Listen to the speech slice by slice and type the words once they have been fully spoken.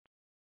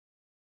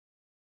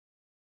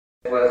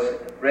Was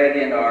read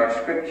in our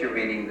scripture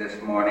reading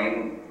this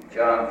morning,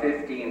 John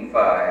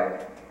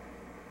 15:5,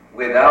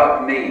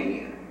 "Without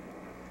me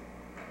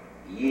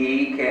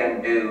ye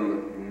can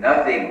do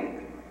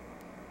nothing."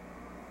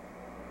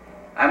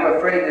 I'm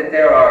afraid that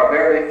there are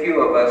very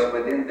few of us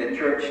within the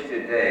church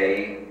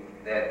today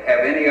that have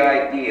any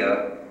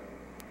idea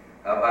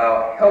of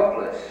how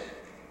helpless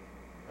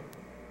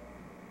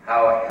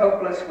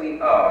we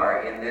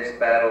are in this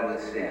battle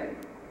with sin,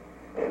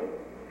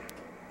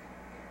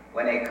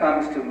 when it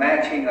comes to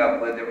matching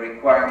up with the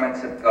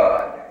requirements of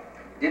God.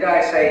 Did I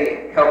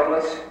say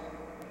helpless?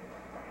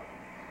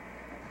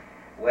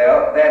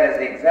 Well, that is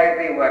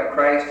exactly what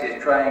Christ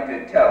is trying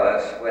to tell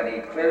us when he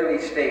clearly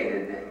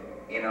stated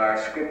in our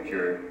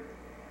scripture,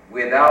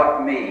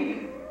 "Without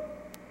me,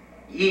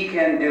 ye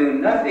can do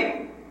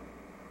nothing."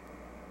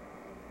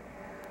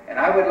 And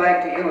I would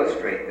like to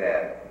illustrate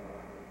that.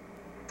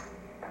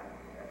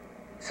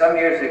 Some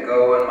years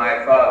ago, when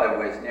my father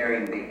was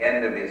nearing the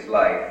end of his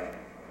life,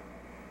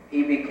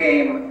 he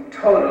became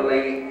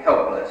totally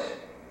helpless.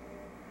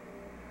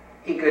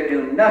 He could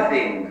do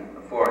nothing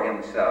for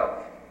himself.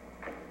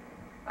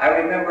 I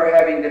remember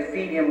having to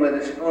feed him with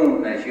a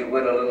spoon as you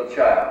would a little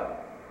child.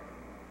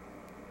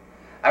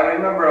 I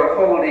remember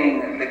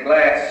holding the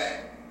glass,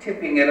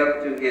 tipping it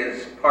up to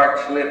his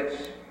parched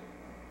lips,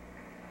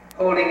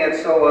 holding it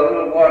so a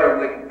little water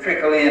would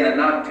trickle in and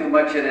not too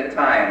much at a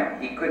time.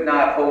 He could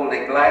not hold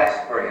a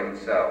glass for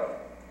himself.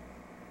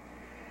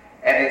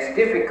 And it's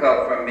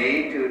difficult for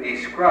me to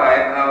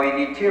describe how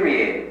he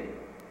deteriorated,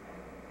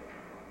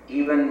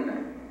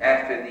 even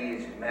after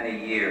these many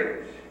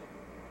years.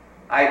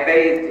 I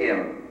bathed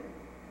him.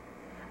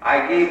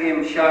 I gave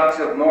him shots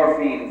of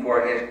morphine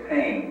for his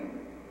pain.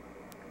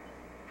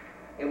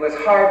 It was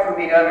hard for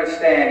me to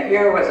understand.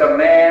 Here was a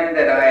man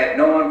that I had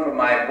known from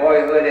my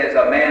boyhood as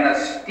a man of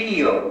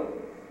steel.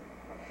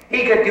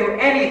 He could do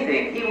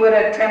anything. He would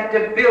attempt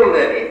to build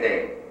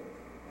anything.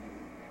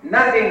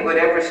 Nothing would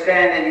ever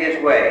stand in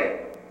his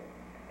way.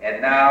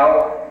 And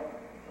now,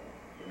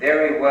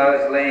 there he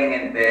was laying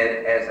in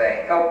bed as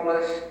a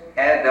helpless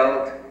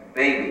adult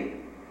baby.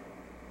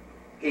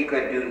 He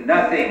could do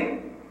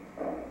nothing.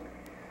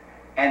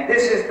 And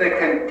this is the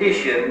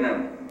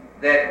condition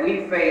that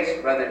we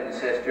face, brothers and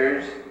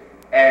sisters,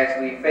 as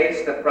we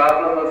face the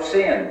problem of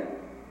sin.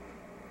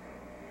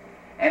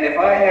 And if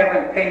I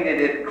haven't painted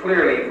it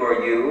clearly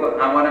for you,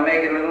 I want to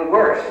make it a little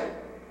worse,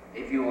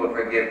 if you will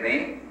forgive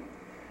me.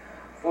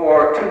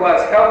 For to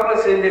us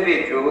helpless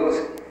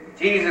individuals,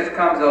 Jesus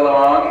comes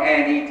along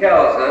and he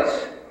tells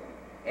us,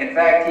 in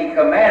fact he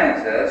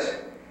commands us,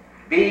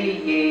 "Be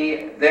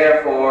ye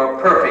therefore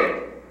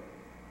perfect."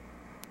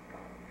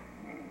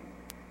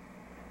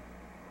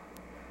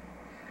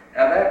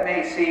 Now that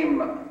may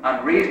seem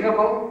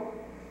unreasonable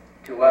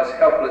to us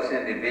helpless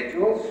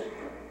individuals,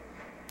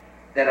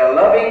 that a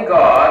loving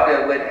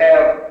God would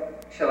have,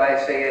 shall I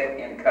say it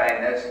in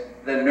kindness,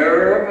 the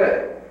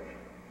nerve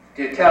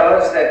to tell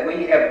us that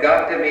we have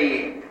got to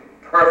be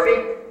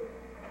perfect.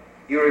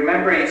 You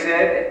remember he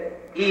said,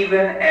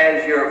 "Even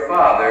as your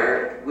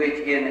Father which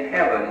in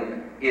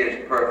heaven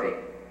is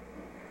perfect."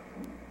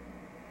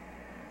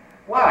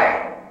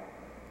 Why?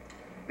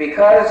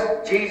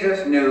 Because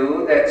Jesus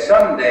knew that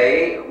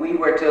someday we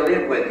were to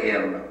live with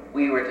him.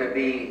 We were to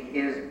be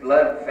his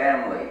blood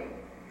family.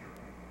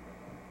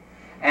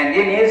 And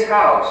in his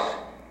house,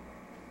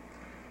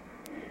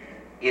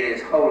 it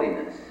is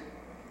holiness.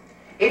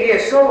 It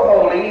is so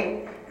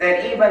holy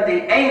that even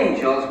the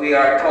angels, we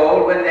are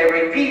told, when they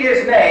repeat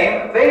his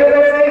name, veil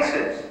their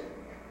faces.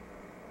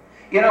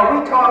 You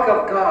know, we talk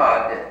of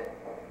God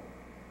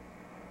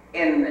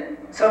in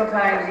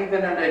sometimes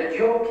even in a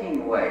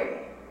joking way.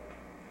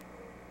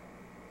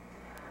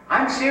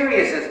 I'm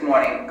serious this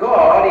morning.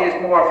 God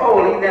is more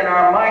holy than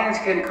our minds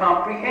can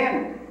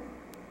comprehend.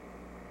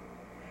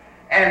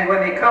 And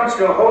when it comes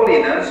to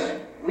holiness,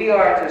 we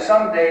are to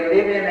someday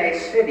live in a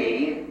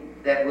city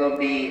that will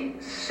be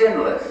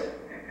sinless.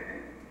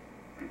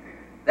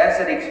 That's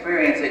an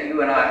experience that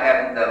you and I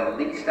haven't the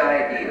least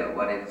idea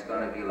what it's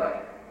going to be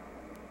like.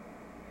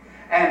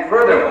 And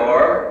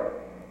furthermore,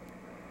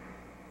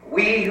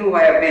 we who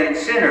have been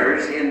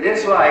sinners in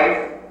this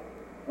life,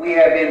 we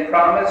have been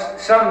promised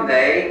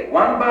someday,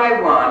 one by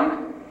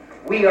one,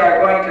 we are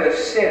going to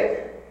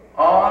sit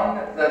on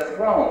the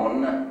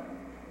throne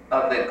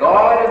of the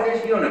God of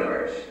this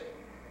universe,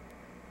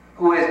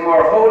 who is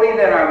more holy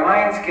than our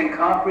minds can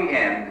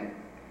comprehend.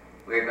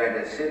 We're going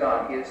to sit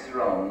on his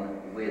throne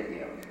with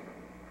him.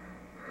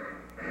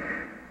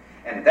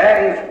 And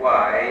that is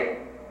why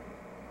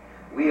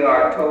we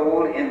are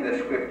told in the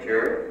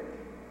scripture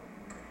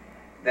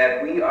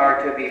that we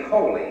are to be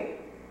holy.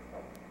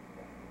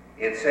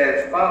 It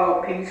says,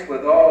 "Follow peace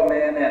with all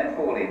men and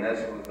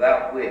holiness,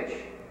 without which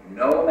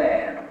no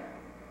man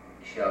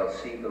shall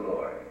see the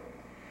Lord."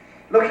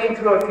 Looking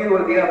through a few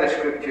of the other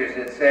scriptures,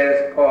 it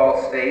says,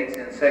 Paul states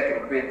in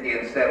 2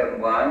 Corinthians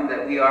 7:1,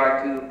 that we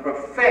are to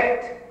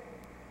perfect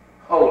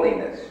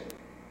holiness.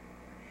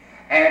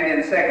 And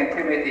in 2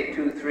 Timothy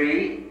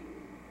 2:3,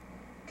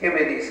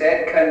 Timothy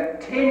said,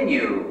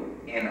 "Continue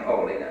in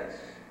holiness."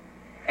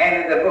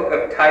 And in the book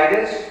of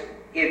Titus,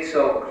 it's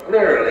so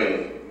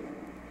clearly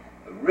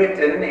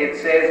written, it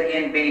says,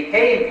 in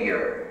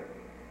behavior.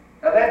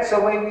 Now that's the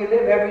way we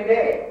live every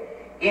day.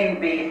 In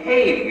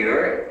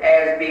behavior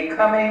as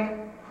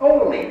becoming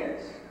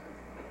holiness.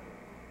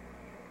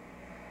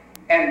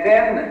 And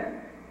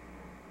then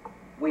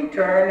we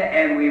turn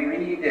and we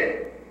read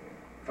it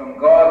from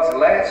God's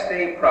last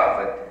day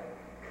prophet,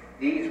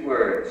 these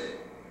words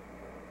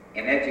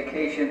in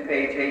Education,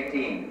 page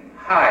 18.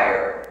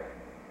 Higher.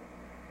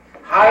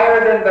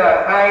 Higher than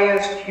the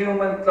highest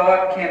human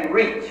thought can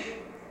reach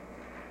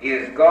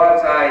is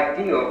God's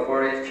ideal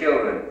for his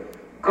children.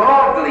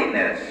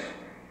 Godliness.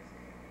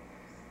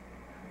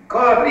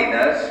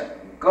 Godliness,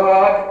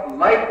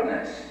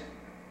 God-likeness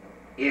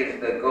is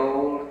the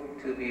goal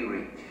to be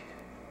reached.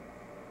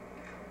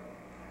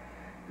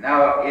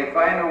 Now, if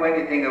I know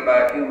anything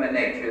about human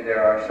nature,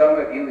 there are some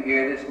of you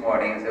here this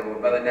morning who said, well,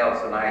 Brother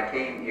Nelson, I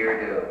came here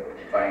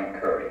to find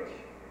courage.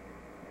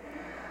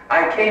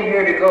 I came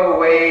here to go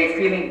away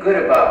feeling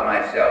good about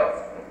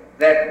myself,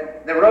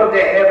 that the road to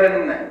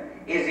heaven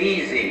is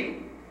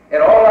easy,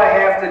 that all I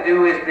have to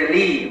do is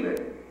believe.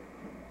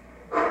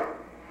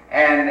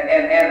 And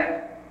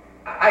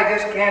I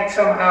just can't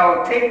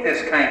somehow take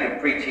this kind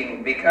of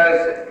preaching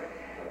because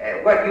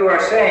what you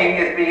are saying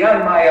is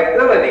beyond my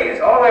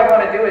abilities. All I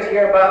want to do is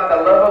hear about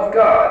the love of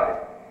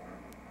God.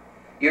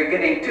 You're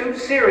getting too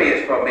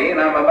serious for me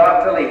and I'm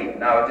about to leave.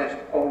 Now just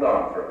hold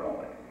on for a moment.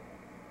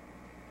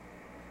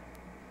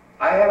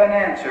 I have an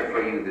answer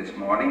for you this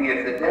morning.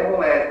 If the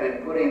devil has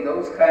been putting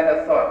those kind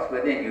of thoughts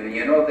within you,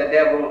 you know the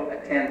devil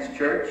attends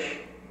church.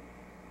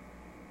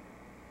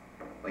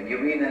 When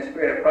you read in the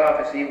Spirit of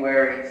Prophecy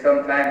where he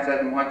sometimes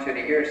doesn't want you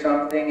to hear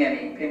something and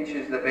he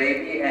pinches the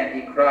baby and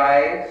he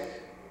cries.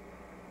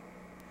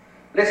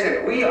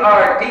 Listen, we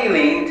are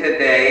dealing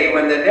today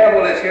when the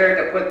devil is here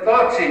to put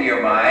thoughts in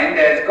your mind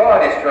as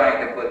God is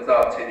trying to put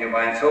thoughts in your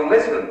mind. So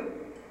listen.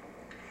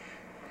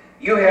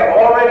 You have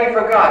already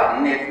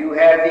forgotten, if you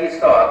have these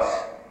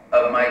thoughts,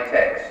 of my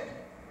text.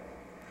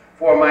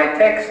 For my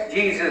text,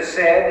 Jesus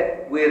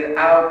said,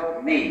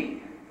 without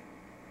me,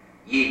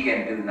 ye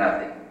can do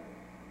nothing.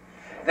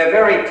 The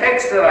very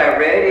text that I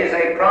read is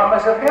a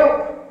promise of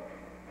help.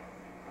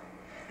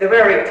 The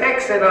very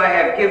text that I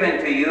have given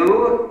to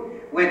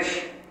you,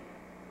 which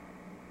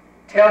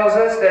tells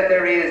us that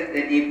there is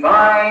the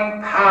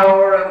divine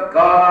power of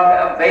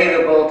God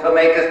available to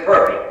make us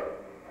perfect.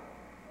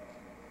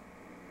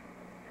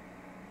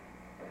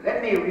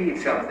 Let me read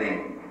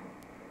something.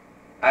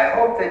 I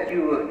hope that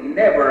you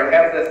never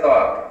have the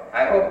thought.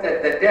 I hope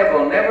that the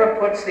devil never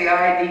puts the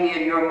idea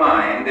in your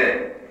mind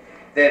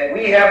that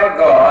we have a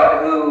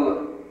God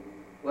who,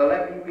 well,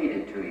 let me read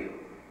it to you.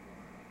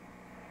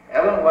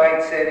 Ellen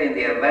White said in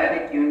the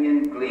Atlantic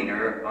Union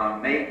Gleaner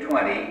on May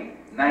 20,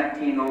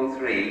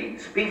 1903,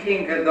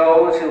 speaking to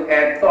those who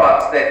had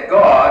thoughts that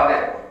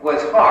God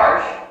was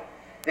harsh,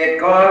 that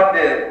God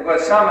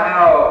was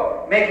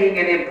somehow making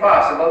it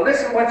impossible.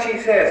 Listen what she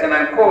says, and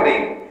I'm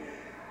quoting,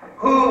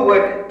 who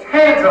would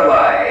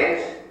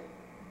tantalize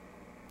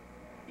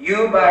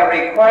you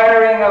by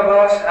requiring of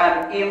us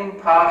an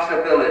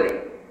impossibility.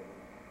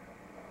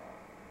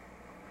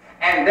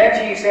 And then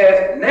she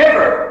says,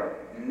 never,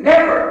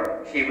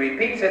 never, she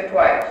repeats it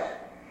twice,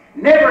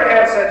 never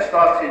have such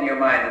thoughts in your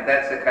mind that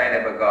that's the kind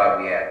of a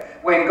God we have.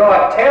 When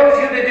God tells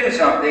you to do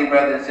something,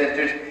 brothers and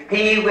sisters,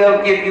 he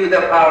will give you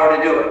the power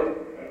to do it.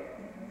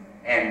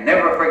 And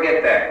never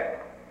forget that.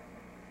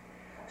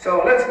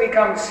 So let's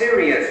become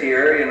serious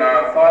here in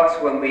our thoughts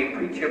when we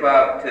preach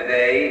about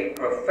today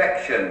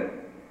perfection.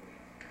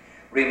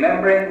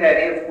 Remembering that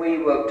if we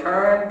will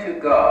turn to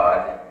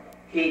God,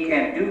 he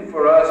can do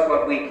for us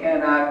what we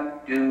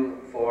cannot do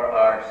for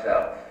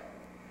ourselves.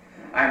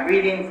 I'm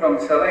reading from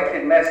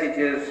Selected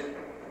Messages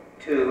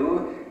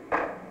 2,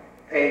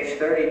 page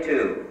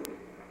 32.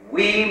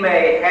 We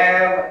may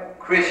have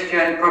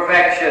Christian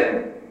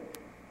perfection.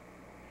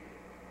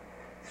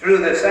 Through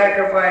the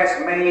sacrifice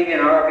made in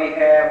our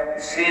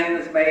behalf,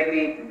 sins may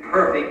be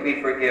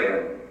perfectly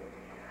forgiven.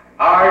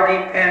 Our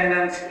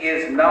dependence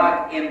is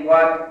not in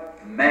what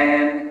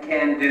man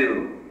can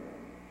do.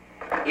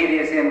 It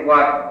is in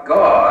what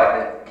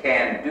God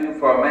can do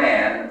for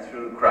man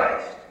through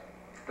Christ.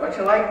 Don't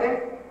you like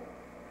that?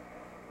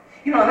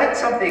 You know, that's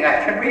something I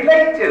can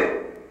relate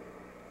to.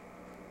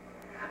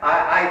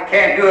 I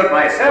can't do it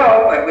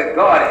myself, but with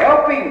God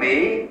helping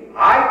me,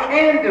 I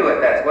can do it.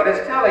 That's what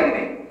it's telling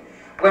me.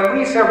 When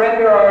we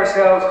surrender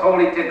ourselves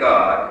wholly to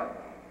God,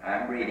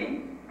 I'm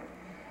reading,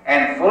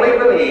 and fully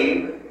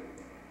believe,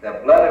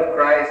 the blood of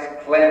Christ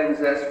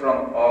cleanses us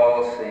from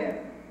all sin.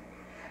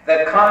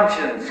 The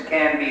conscience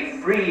can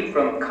be freed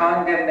from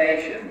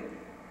condemnation.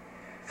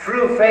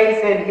 Through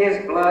faith in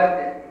his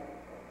blood,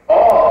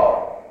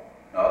 all.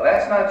 No,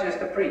 that's not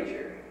just a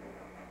preacher.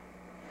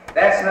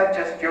 That's not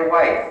just your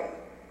wife,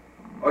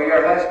 or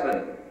your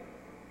husband,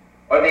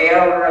 or the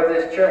elder of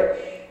this church,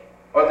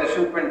 or the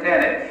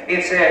superintendent.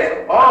 It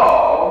says,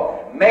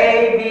 all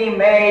may be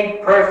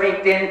made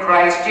perfect in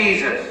Christ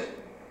Jesus.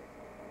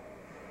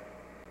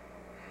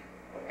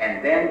 And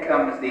And then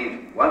comes these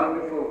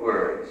wonderful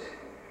words.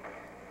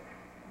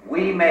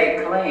 We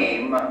may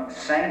claim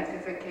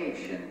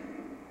sanctification.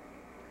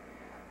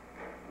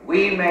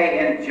 We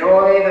may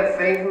enjoy the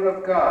favor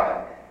of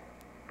God.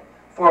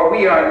 For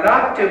we are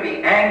not to be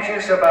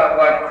anxious about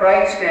what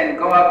Christ and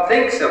God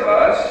thinks of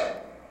us,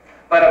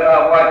 but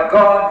about what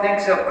God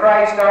thinks of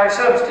Christ our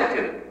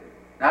substitute.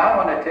 Now I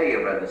want to tell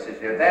you, brothers and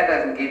sisters, if that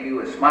doesn't give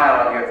you a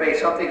smile on your face,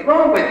 something's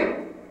wrong with you.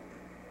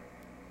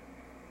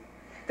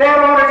 That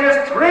ought to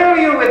just thrill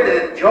you with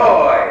the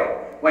joy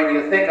when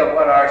you think of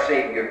what our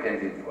Savior can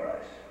do for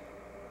us.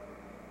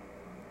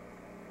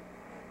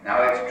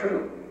 Now it's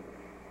true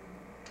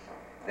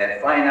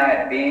that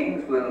finite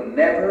beings will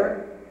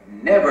never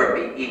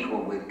be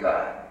equal with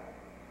God.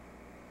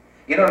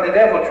 You know, the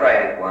devil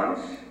tried it once,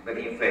 but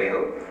he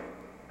failed.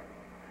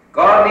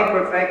 Godly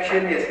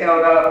perfection is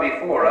held out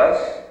before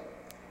us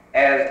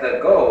as the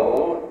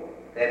goal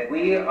that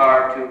we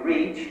are to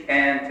reach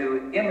and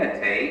to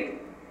imitate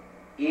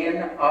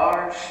in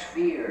our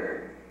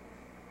sphere.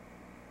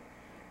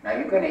 Now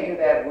you're going to hear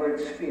that word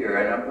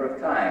sphere a number of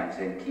times,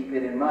 and keep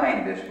it in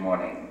mind this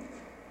morning.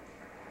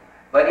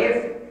 But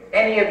if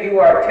any of you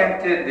are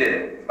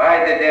tempted by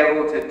the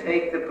devil to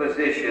take the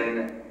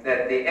position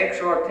that the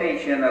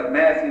exhortation of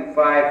Matthew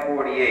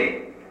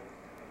 5:48,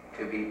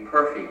 to be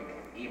perfect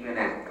even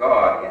as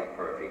God is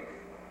perfect,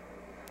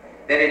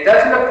 that it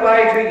doesn't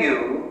apply to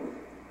you,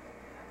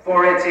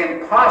 for it's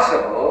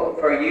impossible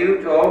for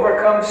you to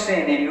overcome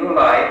sin in your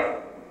life,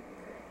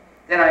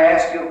 then I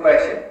ask you a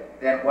question.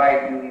 Then why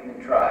do you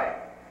even try?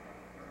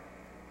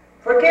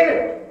 Forget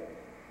it.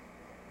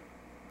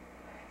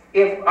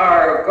 If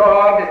our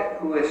God,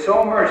 who is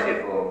so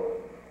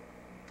merciful,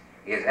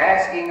 is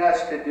asking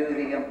us to do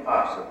the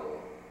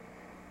impossible,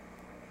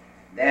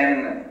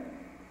 then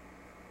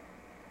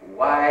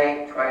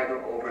why try to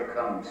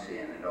overcome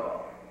sin at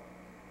all?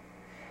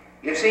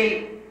 You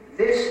see,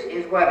 this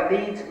is what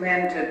leads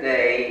men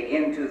today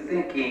into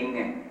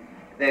thinking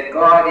that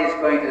God is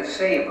going to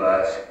save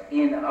us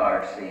in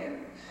our sins.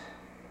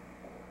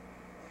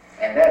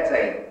 And that's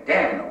a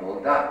damnable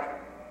doctrine.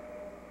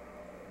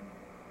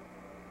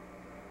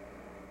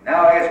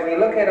 Now, as we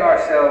look at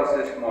ourselves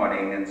this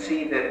morning and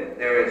see that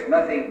there is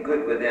nothing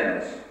good within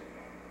us,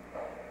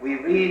 we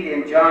read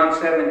in John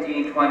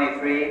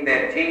 17:23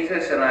 that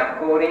Jesus, and I'm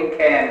quoting,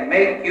 can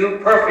make you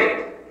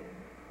perfect.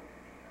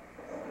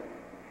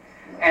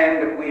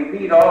 And we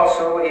read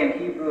also in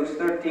Hebrews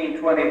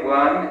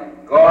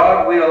 13:21,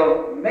 God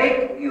will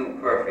make you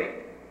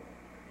perfect.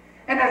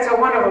 And that's a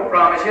wonderful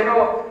promise. You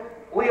know,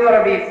 we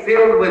ought to be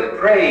filled with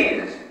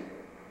praise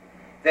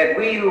that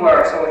we who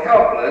are so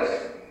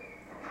helpless,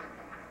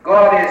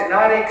 God is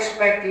not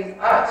expecting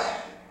us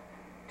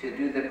to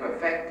do the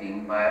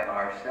perfecting by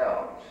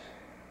ourselves.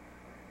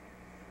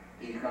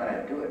 He's going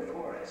to do it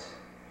for us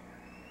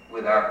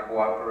with our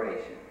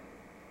cooperation.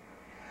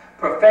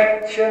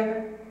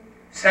 Perfection,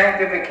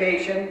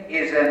 sanctification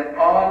is an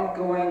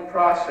ongoing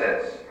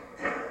process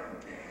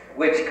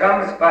which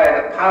comes by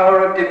the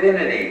power of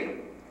divinity.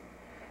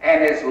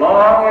 And as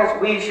long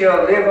as we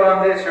shall live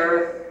on this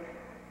earth,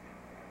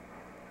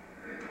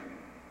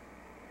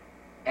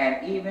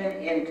 and even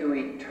into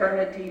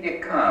eternity to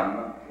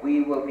come,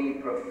 we will be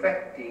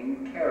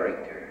perfecting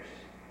characters.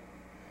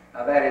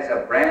 Now that is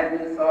a brand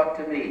new thought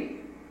to me.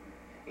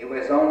 It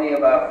was only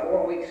about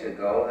 4 weeks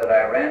ago that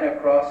I ran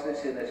across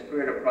this in the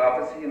spirit of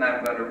prophecy, and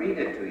I'm going to read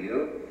it to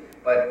you.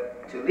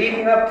 But to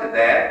leading up to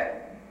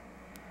that,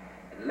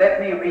 let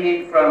me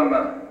read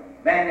from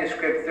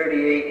manuscript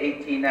 38,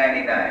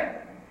 1899.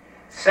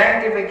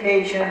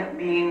 Sanctification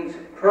means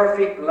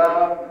perfect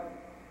love,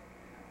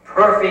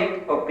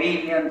 perfect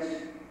obedience,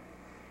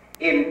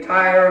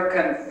 entire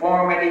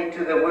conformity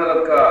to the will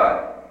of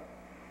God.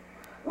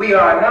 We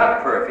are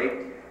not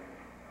perfect,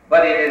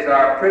 but it is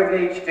our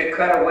privilege to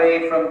cut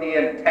away from the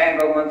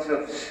entanglements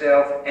of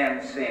self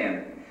and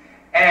sin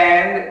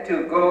and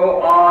to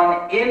go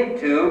on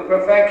into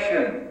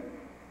perfection.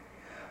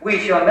 We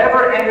shall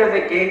never enter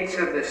the gates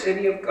of the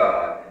city of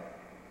God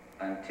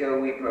until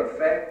we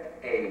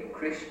perfect a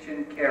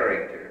Christian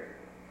character.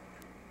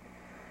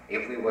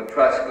 If we will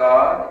trust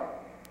God,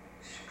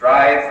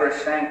 strive for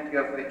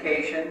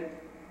sanctification,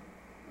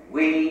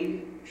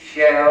 we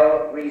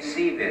shall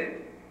receive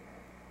it.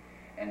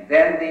 And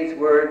then these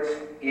words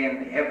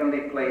in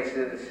Heavenly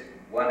Places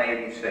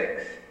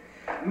 186.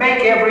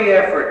 Make every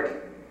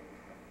effort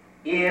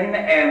in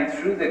and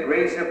through the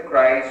grace of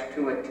Christ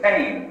to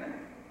attain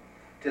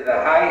to the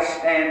high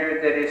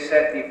standard that is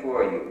set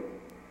before you.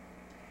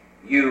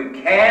 You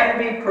can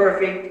be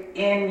perfect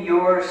in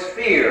your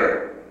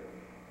sphere.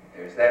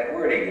 There's that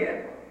word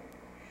again.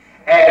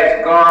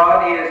 As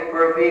God is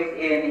perfect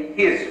in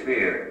His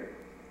sphere.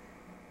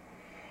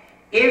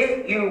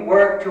 If you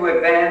work to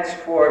advance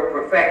toward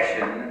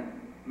perfection,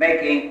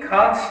 making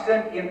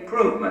constant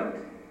improvement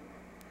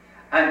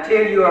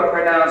until you are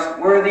pronounced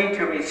worthy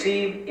to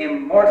receive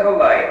immortal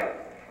life,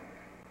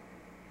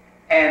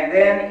 and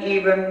then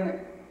even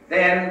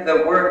then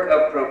the work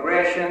of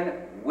progression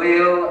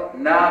will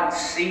not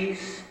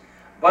cease,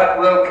 but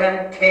will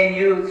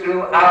continue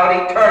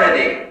throughout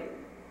eternity.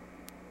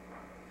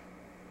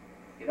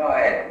 You know,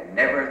 I had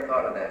never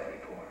thought of that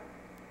before.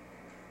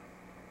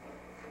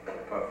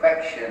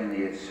 Perfection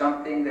is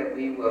something that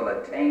we will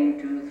attain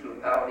to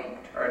throughout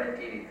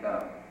eternity to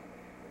come.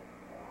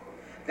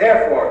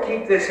 Therefore,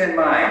 keep this in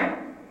mind.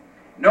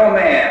 No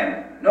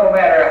man, no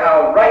matter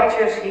how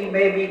righteous he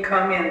may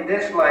become in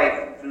this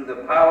life through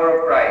the power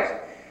of Christ,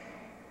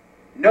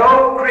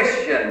 no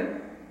Christian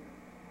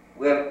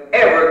will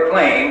ever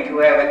claim to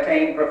have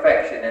attained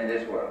perfection in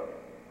this world.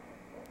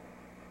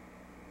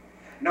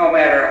 No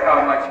matter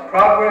how much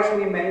progress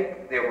we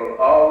make, there will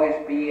always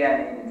be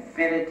an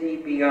infinity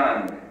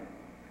beyond.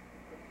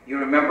 You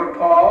remember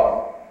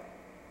Paul?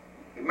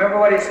 You remember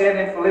what he said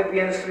in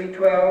Philippians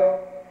 3:12?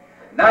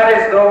 Not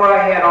as though I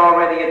had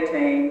already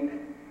attained,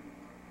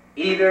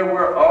 either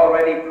were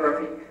already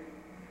perfect,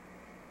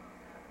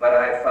 but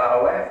I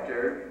follow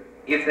after,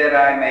 if that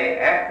I may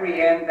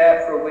apprehend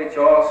that for which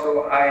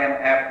also I am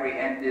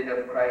apprehended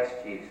of Christ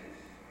Jesus.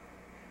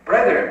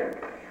 Brethren,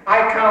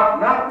 I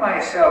count not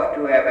myself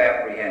to have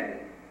apprehended.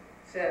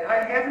 He said,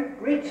 I haven't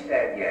reached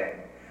that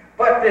yet.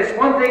 But this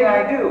one thing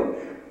I do,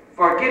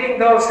 forgetting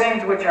those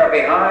things which are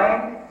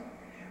behind,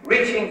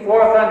 reaching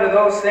forth unto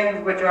those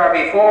things which are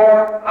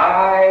before,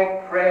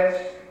 I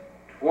press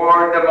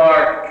toward the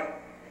mark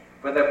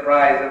for the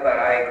prize of the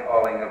high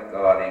calling of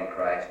God in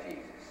Christ Jesus.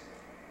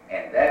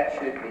 And that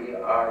should be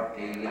our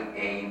daily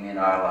aim in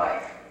our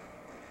life.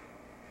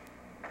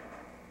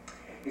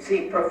 You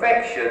see,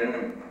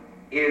 perfection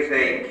is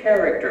a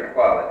character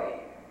quality,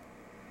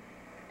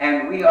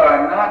 and we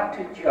are not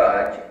to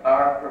judge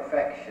our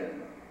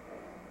perfection.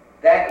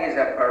 That is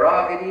a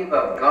prerogative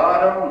of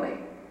God only.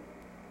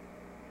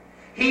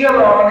 He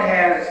alone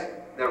has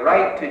the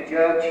right to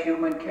judge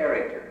human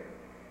character.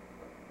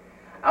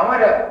 I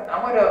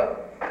want to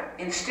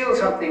instill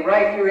something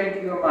right here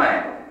into your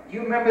mind.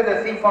 You remember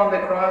the thief on the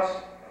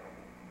cross?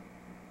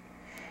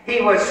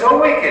 He was so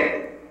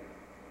wicked,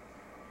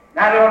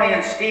 not only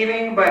in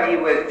stealing, but he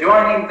was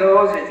joining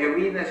those, as you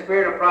read in the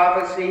Spirit of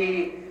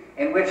Prophecy,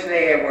 in which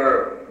they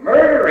were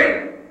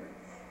murdering,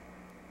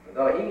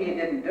 though he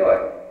didn't do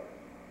it.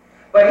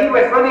 But he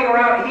was running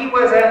around. He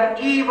was an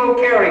evil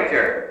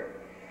character.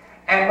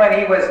 And when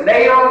he was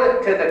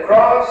nailed to the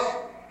cross,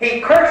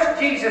 he cursed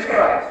Jesus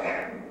Christ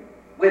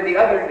with the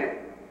other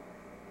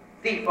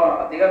thief,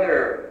 the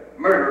other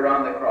murderer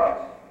on the cross.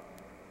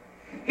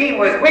 He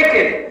was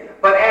wicked,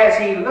 but as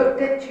he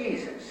looked at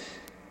Jesus,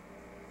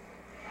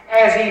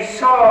 as he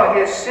saw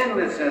his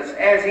sinlessness,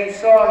 as he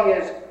saw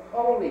his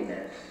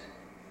holiness,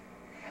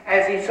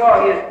 as he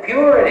saw his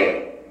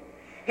purity,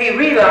 he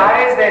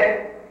realized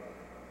that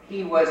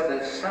he was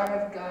the Son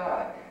of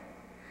God.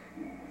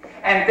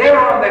 And there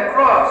on the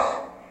cross,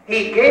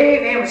 he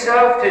gave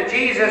himself to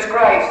Jesus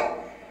Christ,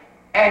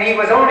 and he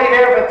was only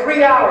there for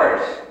 3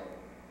 hours.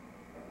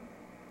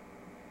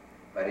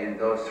 But in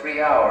those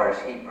 3 hours,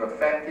 he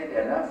perfected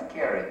enough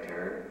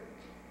character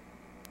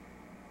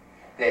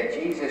that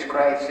Jesus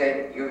Christ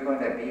said, you're going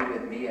to be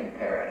with me in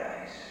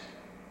paradise.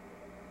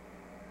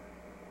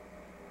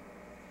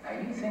 Now,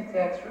 you think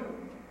that through.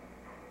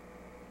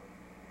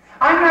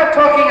 I'm not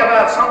talking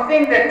about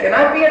something that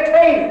cannot be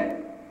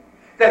attained.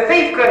 The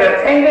thief could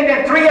attain it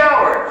in 3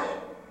 hours.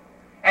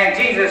 And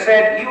Jesus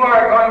said, you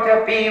are going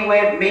to be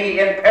with me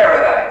in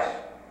paradise.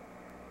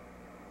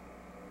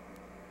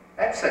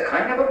 That's the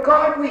kind of a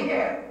God we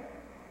have.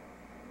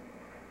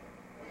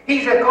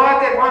 He's a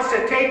God that wants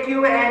to take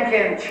you and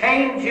can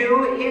change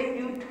you if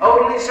you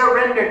totally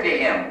surrender to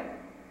him.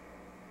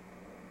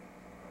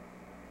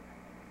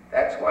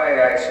 That's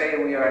why I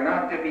say we are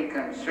not to be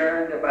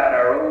concerned about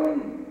our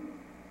own,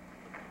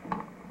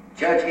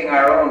 judging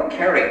our own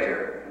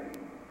character.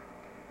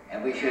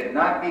 And we should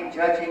not be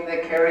judging the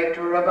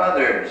character of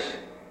others.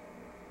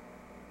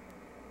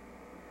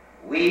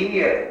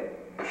 We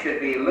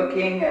should be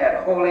looking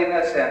at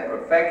holiness and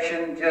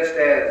perfection just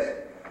as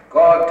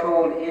God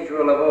told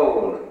Israel of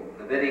old,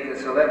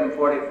 Leviticus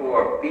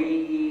 11:44, be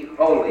ye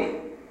holy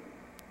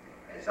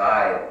as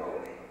I am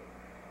holy.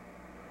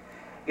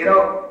 You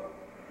know,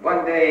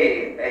 one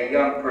day a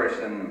young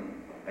person,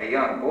 a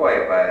young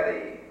boy by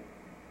the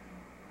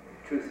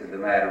truth of the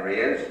matter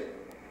is,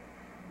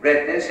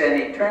 read this,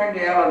 and he turned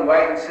to Ellen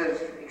White and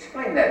says,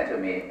 explain that to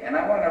me. And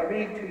I want to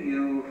read to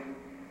you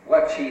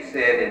what she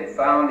said and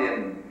found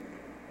in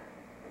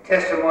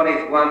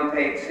Testimonies 1,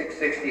 page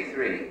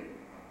 663.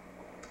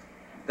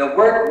 The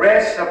work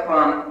rests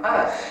upon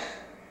us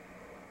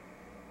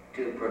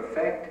to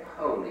perfect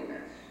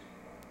holiness.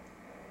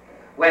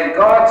 When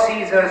God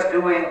sees us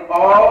doing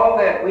all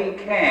that we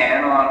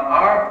can on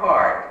our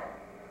part,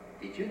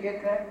 did you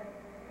get that?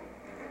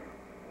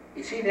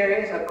 You see, there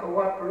is a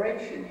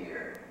cooperation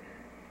here.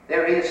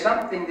 There is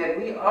something that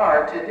we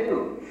are to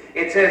do.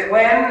 It says,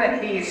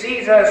 when he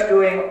sees us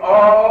doing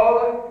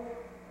all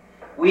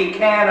we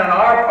can on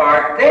our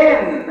part,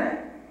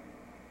 then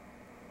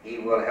he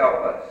will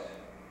help us.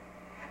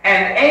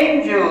 And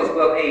angels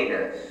will aid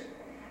us.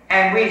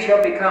 And we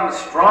shall become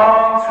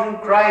strong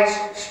through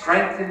Christ,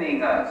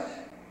 strengthening us.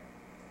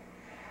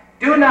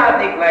 Do not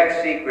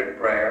neglect secret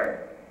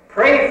prayer.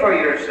 Pray for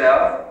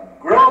yourself.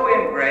 Grow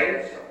in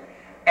grace.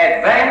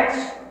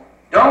 Advance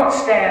Don't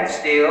stand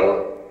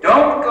still.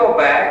 Don't go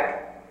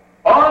back.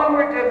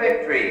 Onward to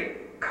victory.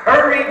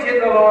 Courage in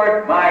the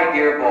Lord, my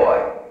dear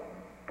boy.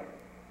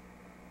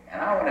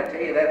 And I want to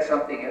tell you that's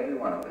something every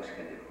one of us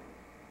can do.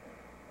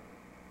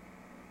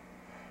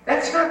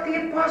 That's not the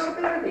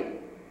impossibility.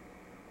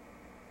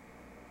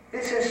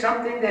 This is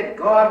something that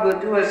God will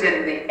do us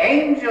in. The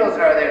angels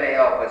are there to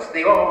help us.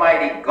 The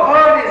Almighty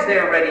God is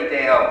there ready to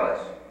help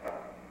us.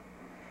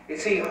 You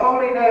see,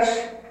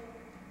 holiness,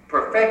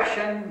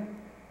 perfection,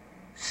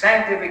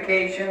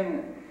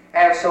 sanctification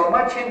have so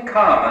much in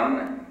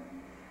common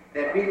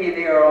that really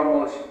they are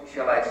almost,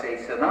 shall I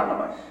say,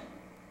 synonymous.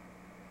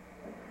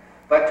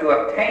 But to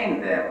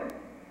obtain them,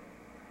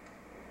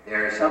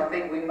 there is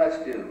something we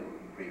must do.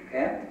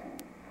 Repent,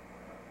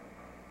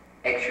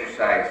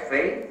 exercise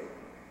faith,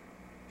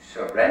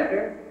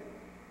 surrender,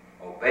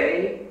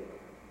 obey,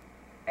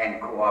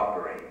 and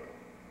cooperate.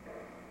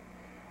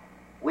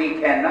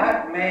 We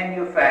cannot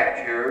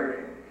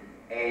manufacture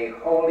a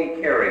holy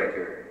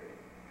character.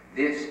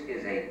 This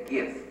is a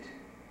gift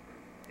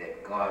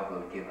that God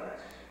will give us.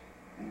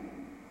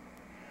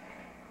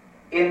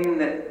 In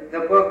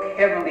the book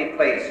Heavenly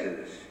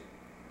Places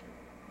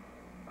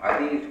are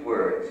these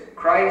words: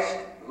 Christ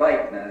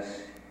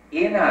likeness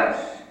in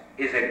us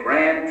is a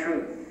grand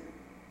truth.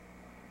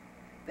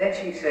 Then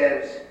she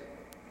says,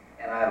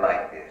 and I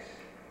like this,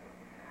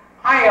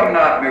 I am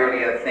not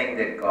merely a thing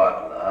that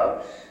God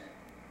loves.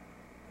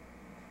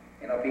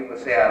 You know, people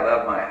say, I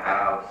love my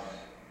house,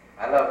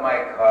 I love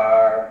my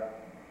car.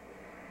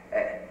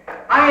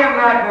 I am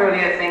not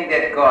merely a thing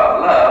that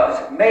God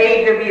loves,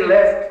 made to be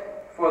left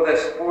for the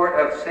sport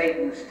of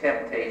Satan's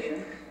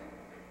temptations.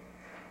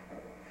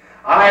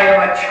 I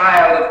am a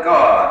child of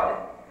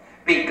God,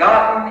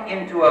 begotten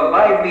into a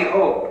lively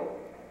hope,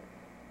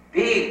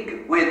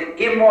 big with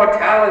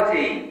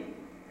immortality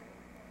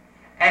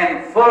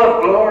and full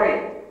of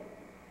glory.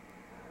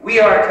 We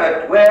are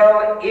to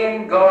dwell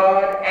in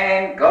God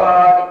and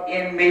God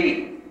in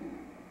me.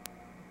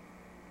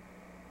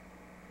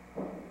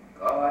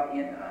 God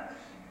in us.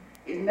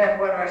 Isn't that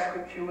what our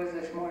scripture was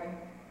this morning?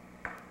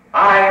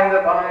 I am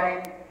the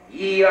vine,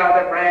 ye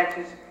are the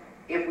branches.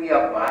 If we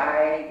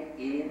abide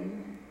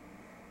in,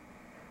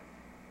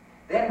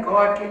 then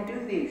God can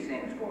do these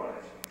things for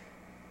us.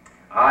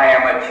 I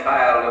am a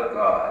child of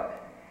God.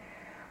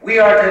 We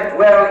are to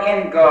dwell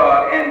in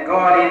God and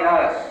God in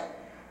us.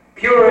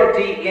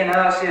 Purity in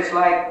us is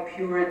like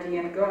purity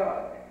in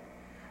God.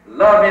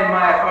 Love in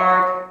my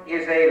heart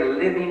is a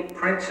living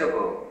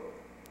principle,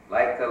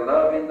 like the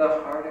love in the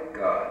heart of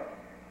God.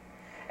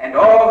 And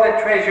all the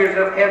treasures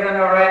of heaven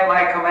are at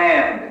my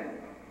command,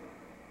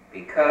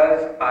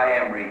 because I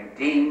am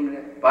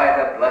redeemed by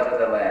the blood of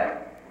the Lamb.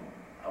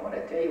 I want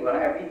to tell you, when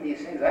I read these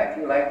things, I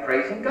feel like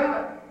praising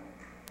God.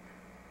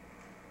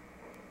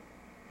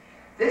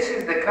 This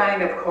is the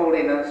kind of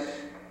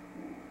holiness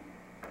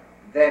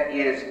that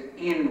is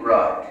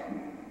inwrought.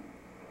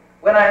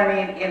 When I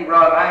mean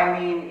inwrought, I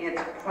mean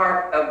it's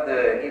part of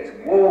it's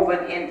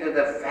woven into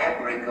the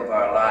fabric of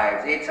our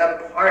lives. It's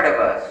a part of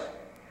us.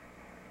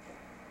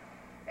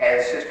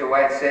 As Sister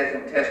White says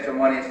in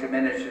Testimonies to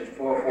Ministers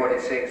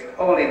 446,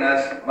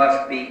 holiness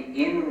must be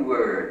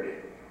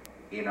inward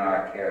in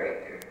our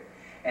character.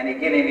 And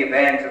again in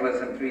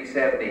Evangelism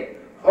 370,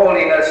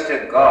 holiness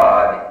to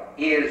God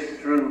is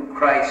through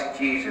Christ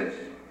Jesus.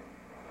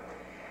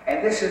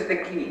 And this is the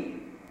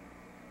key.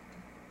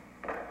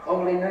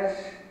 Holiness,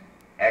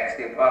 Acts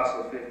the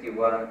Apostles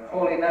 51,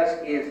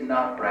 holiness is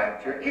not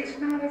rapture. It's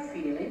not a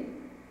feeling.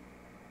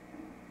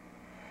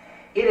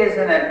 It is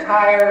an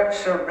entire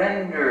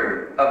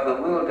surrender of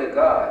the will to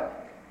God.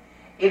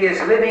 It is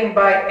living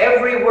by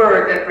every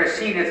word that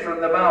proceedeth from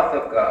the mouth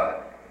of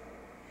God.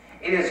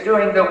 It is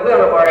doing the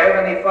will of our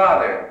Heavenly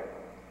Father.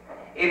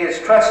 It is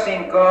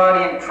trusting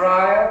God in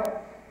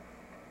trial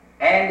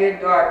and in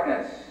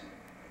darkness.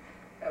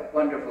 That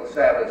wonderful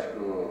Sabbath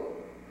school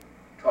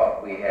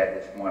talk we had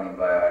this morning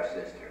by our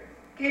sister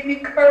gave me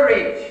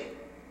courage.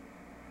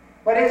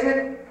 What is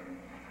it?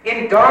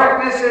 In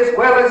darkness as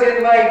well as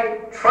in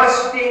light,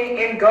 trusting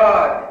in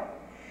God.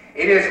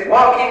 It is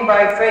walking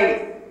by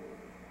faith,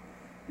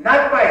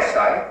 not by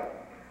sight.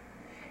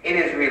 It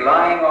is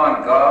relying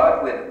on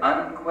God with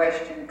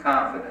unquestioned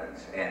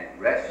confidence and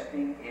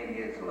resting in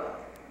His love.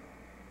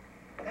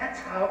 That's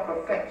how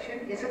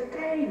perfection is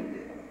attained.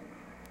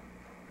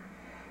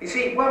 You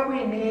see, what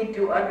we need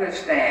to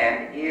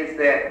understand is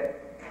that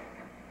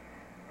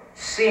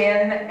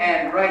sin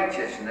and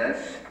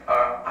righteousness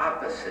are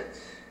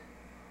opposites.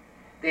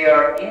 They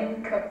are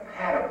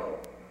incompatible.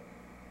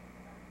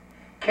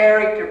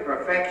 Character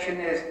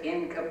perfection is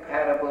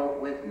incompatible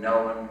with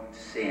known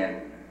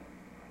sin.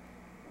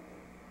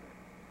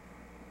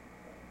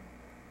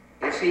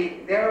 You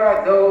see, there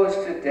are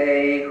those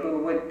today who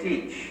would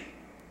teach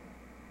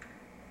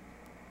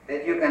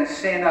that you can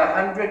sin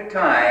 100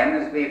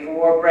 times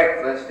before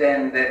breakfast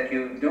and that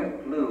you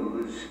don't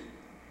lose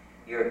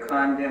your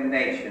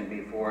condemnation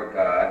before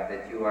God,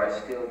 that you are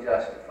still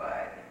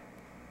justified.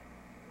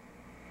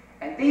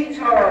 And these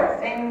are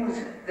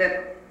things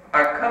that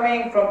are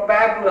coming from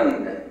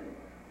Babylon.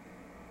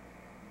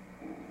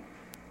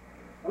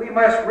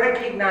 must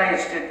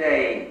recognize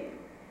today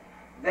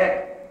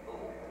that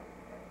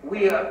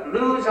we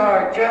lose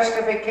our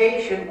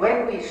justification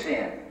when we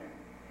sin.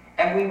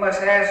 And we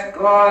must ask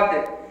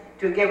God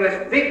to give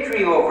us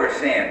victory over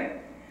sin.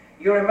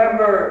 You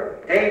remember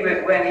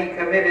David when he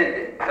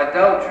committed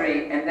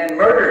adultery and then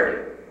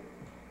murdered.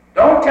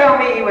 Don't tell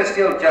me he was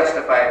still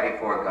justified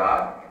before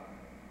God.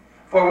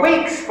 For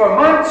weeks, for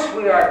months,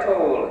 we are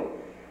told,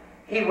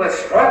 he was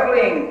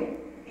struggling.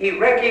 He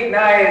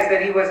recognized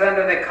that he was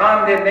under the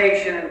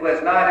condemnation. It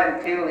was not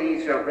until he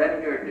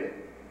surrendered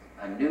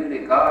anew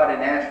to God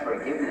and asked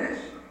forgiveness.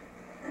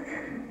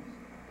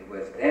 It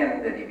was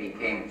then that he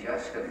became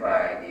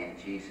justified in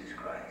Jesus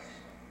Christ.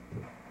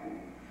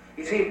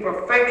 You see,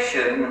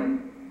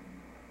 perfection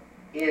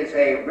is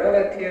a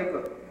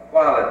relative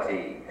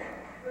quality.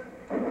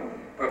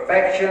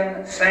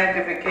 Perfection,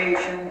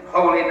 sanctification,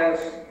 holiness,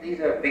 these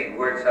are big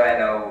words, I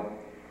know,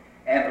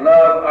 and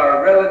love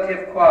are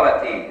relative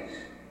qualities.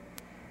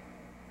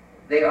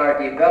 They are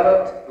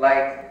developed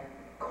like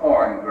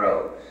corn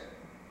grows.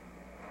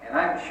 And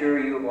I'm sure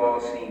you've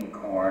all seen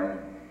corn.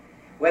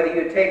 Whether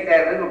you take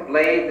that little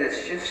blade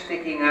that's just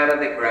sticking out of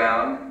the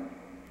ground,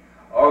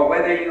 or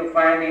whether you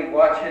finally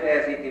watch it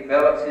as it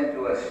develops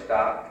into a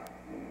stalk,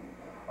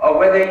 or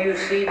whether you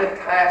see the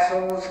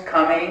tassels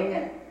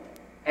coming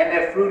and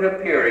the fruit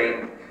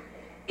appearing,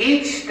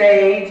 each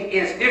stage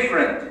is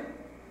different,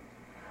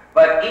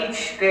 but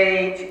each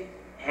stage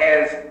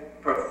has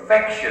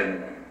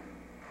perfection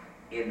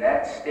in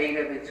that state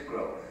of its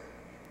growth.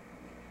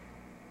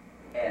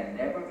 And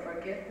never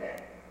forget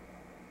that.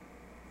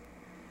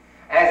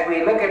 As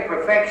we look at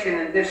perfection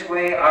in this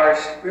way, our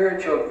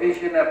spiritual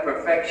vision of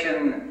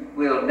perfection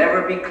will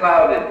never be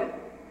clouded.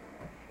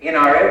 In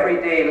our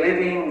everyday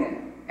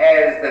living,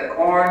 as the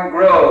corn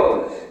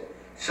grows,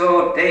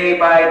 so day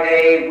by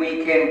day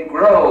we can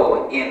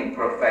grow in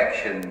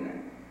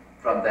perfection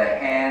from the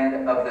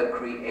hand of the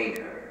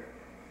Creator.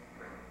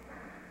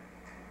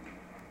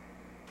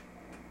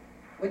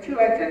 Would you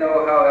like to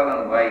know how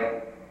Ellen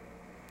White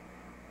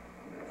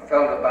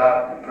felt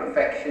about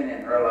perfection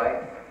in her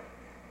life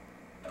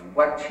and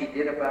what she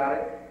did about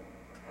it?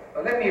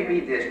 Well, let me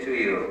read this to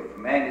you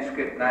from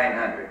Manuscript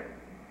 900,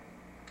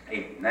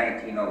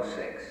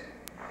 1906.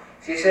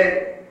 She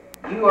said,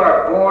 "You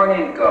are born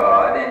in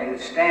God, and you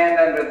stand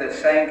under the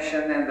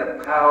sanction and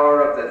the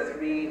power of the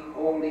three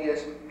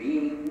holiest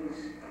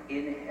beings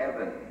in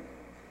heaven."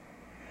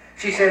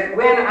 She said,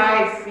 "When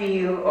I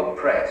feel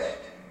oppressed,"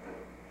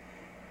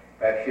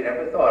 perhaps you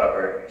never thought of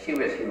her, she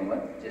was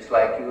human, just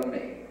like you and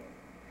me.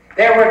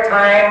 There were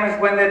times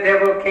when the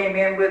devil came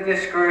in with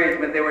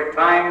discouragement. There were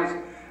times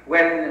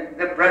when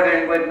the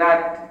brethren would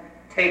not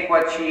take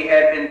what she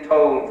had been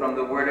told from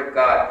the Word of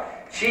God.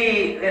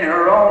 She, in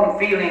her own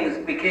feelings,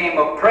 became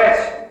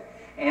oppressed.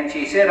 And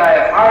she said,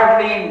 "I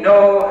hardly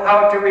know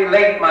how to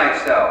relate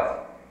myself."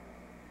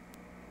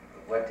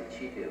 But what did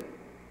she do?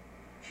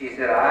 She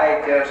said,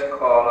 "I just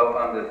call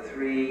upon the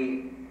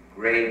three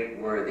great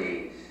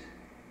worthies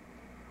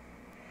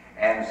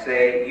and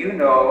say, you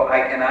know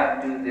I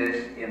cannot do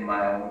this in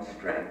my own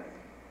strength.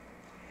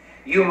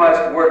 You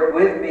must work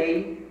with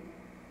me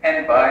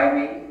and by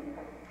me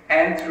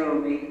and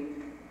through me,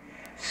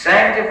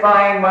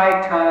 sanctifying my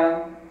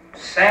tongue,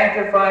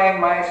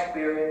 sanctifying my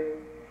spirit,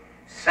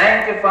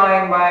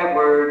 sanctifying my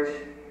words,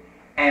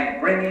 and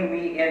bringing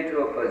me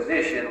into a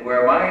position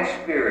where my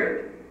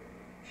spirit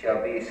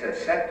shall be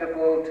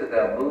susceptible to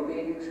the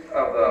movings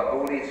of the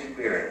Holy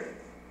Spirit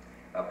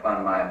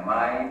upon my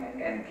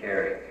mind and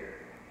character."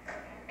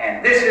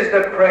 And this is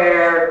the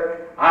prayer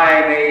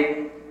I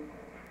make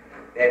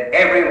that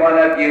every one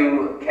of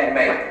you can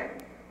make.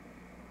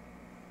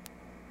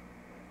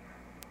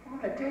 I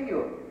want to tell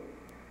you,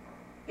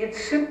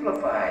 it's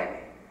simplified.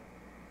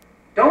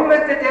 Don't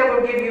let the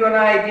devil give you an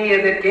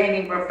idea that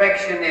gaining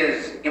perfection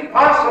is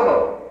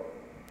impossible.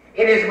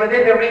 It is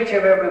within the reach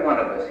of every one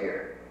of us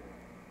here.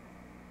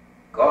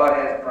 God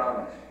has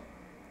promised.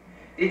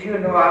 Did you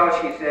know how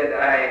she said,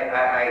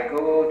 I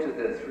go to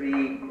the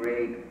three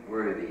great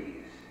worthies?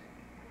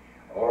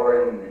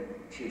 Or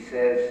she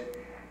says,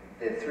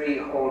 the three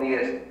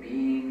holiest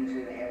beings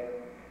in heaven.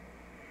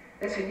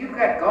 Listen, you've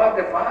got God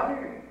the Father.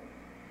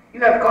 You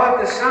have God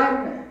the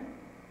Son.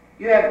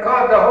 You have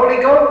God the Holy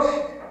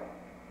Ghost.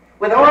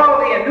 With all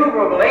the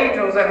innumerable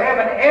angels of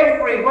heaven,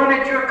 every one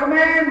at your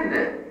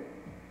command.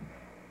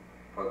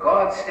 For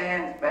God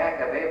stands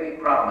back of every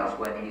promise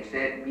when he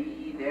said, "Be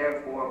ye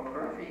therefore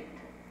perfect."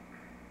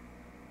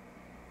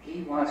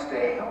 He wants to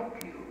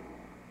help you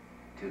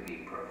to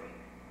be perfect.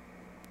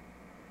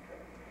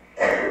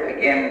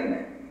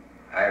 Again,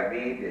 I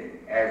read,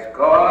 "As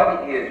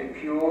God is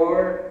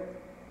pure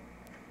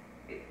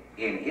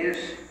in his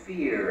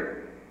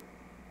fear,"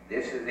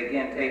 this is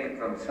again taken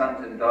from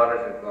Sons and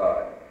Daughters of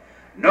God,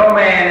 "no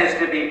man is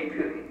to be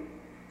pure,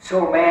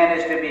 so man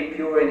is to be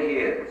pure in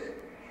his.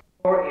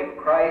 For if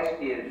Christ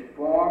is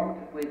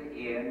formed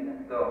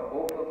within the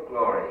hope of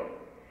glory,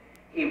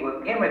 he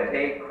will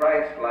imitate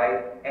Christ's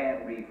life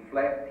and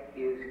reflect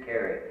his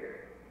character."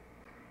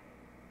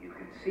 You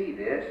can see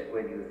this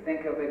when you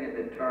think of it in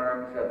the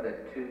terms of the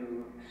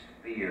two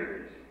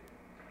spheres.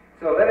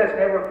 So let us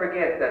never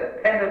forget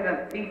the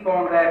penitent thief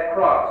on that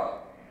cross,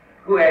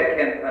 who had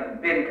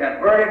been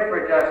converted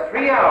for just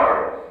 3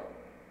 hours,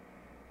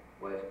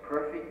 was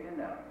perfect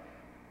enough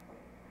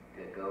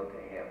to go to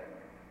heaven.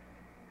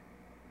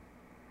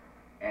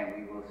 And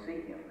we will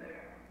see him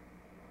there.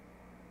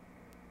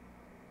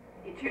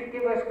 It should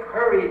give us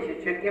courage.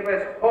 It should give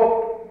us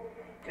hope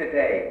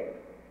today.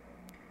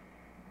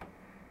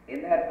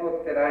 In that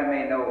book, That I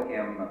May Know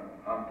Him,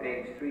 on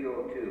page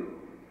 302,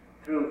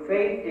 through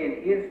faith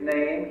in his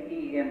name,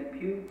 he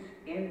imputes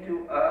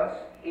into us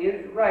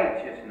his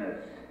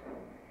righteousness.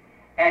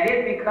 And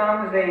it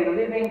becomes a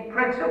living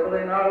principle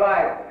in our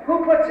life.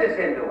 Who puts this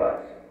into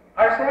us?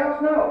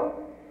 Ourselves? No.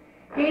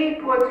 He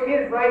puts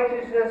his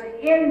righteousness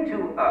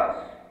into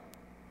us.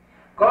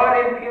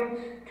 God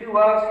imputes to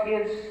us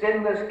his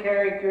sinless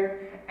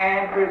character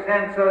and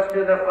presents us to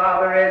the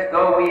Father as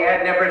though we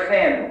had never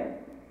sinned.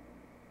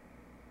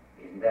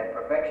 Isn't that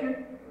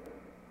perfection?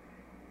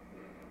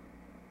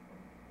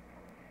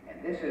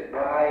 And this is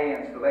why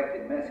in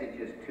Selected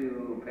Messages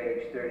 2,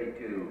 page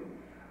 32,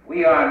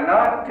 we are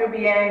not to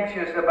be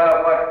anxious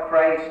about what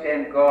Christ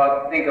and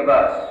God think of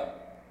us,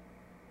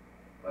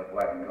 but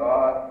what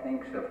God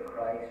thinks of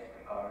Christ,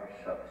 our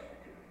substitute.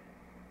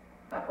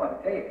 I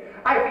want to tell you,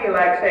 I feel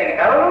like saying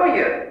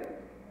hallelujah,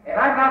 and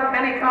I'm not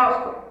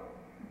Pentecostal.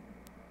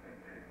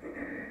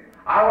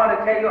 I want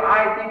to tell you,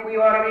 I think we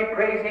ought to be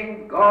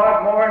praising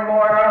God more and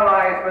more in our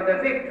lives for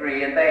the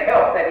victory and the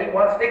help that he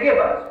wants to give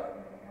us.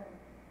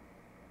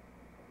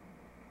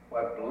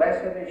 What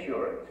blessed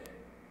assurance.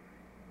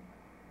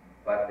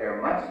 But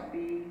there must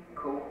be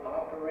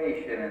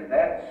cooperation, and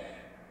that's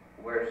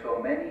where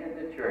so many in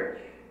the church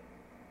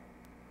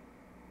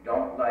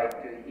don't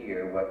like to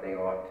hear what they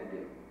ought to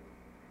do.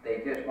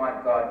 They just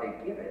want God to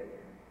give it.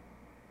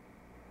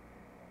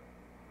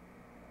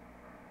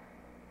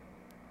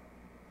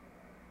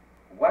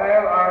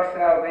 While our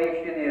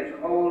salvation is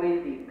wholly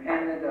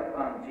dependent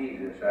upon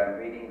Jesus, I'm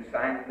reading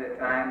Signs of the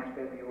Times,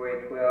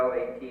 February 12,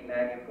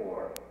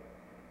 1894.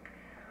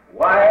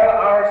 While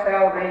our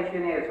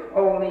salvation is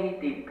wholly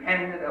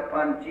dependent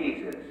upon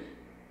Jesus,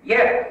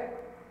 yet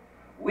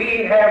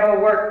we have a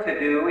work to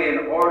do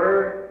in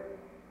order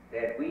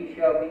that we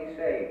shall be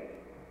saved.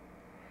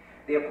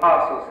 The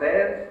apostle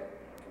says,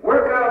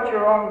 work out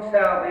your own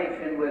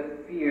salvation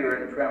with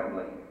fear and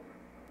trembling,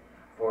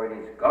 for it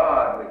is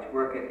God which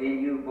worketh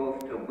in you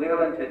both to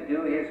will and to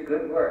do his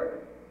good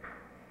work.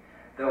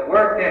 The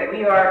work that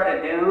we are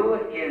to do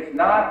is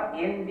not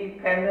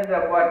independent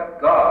of what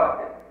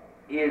God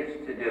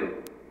is to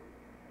do,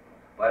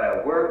 but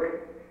a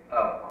work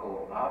of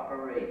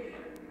cooperation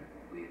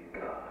with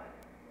God.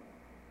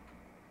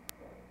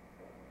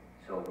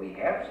 So we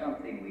have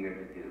something we are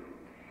to do.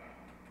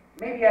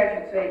 Maybe I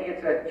should say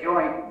it's a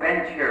joint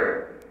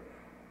venture.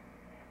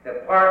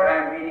 The part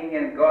I'm reading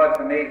in God's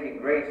Amazing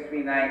Grace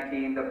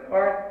 3:19, the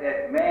part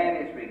that man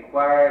is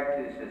required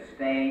to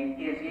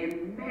sustain is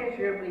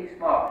immeasurably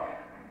small.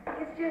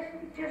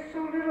 It's just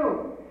so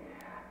little.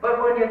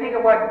 But when you think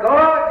of what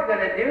God's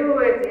going to do,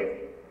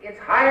 it's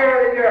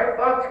higher than your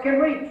thoughts can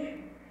reach.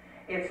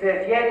 It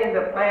says, yet in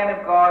the plan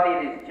of God,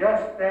 it is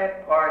just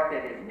that part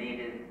that is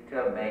needed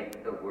to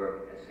make the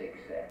work a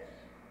success.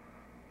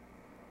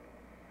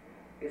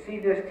 You see,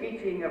 this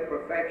teaching of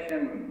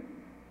perfection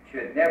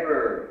should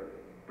never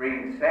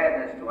bring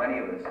sadness to any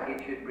of us.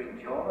 It should bring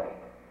joy.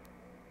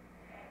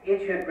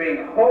 It should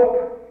bring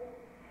hope.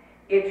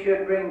 It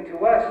should bring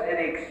to us an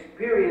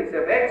experience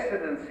of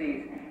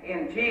excellencies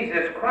in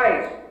Jesus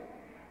Christ,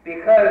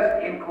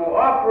 because in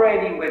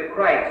cooperating with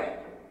Christ,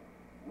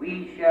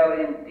 we shall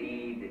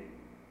indeed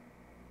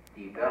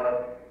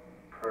develop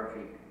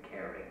perfect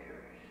characters.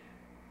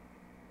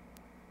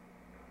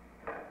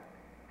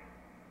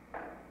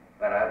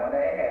 But I want to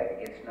add,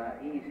 it's not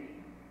easy.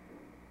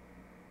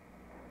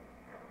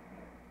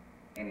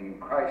 In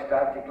Christ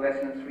Object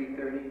Lessons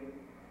 3:30,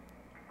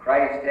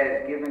 Christ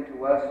has given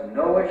to us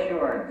no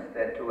assurance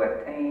that to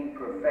attain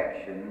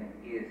perfection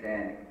is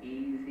an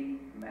easy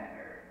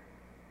matter.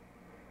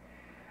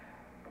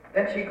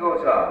 Then she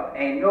goes on,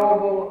 a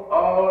noble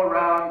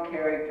all-around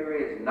character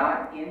is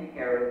not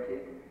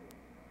inherited.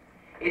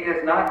 It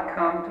does not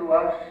come to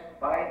us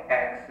by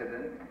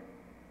accident.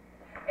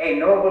 A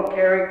noble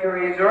character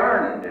is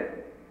earned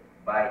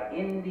by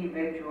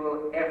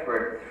individual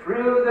effort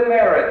through the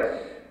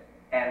merits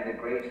and the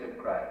grace of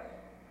Christ.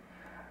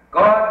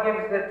 God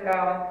gives the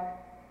talent.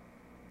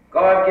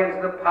 God gives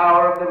the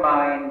power of the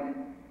mind.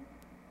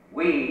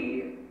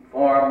 We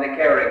form the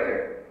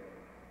character.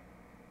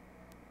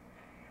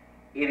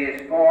 It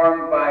is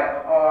formed by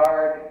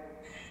hard,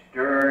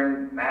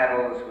 stern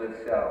battles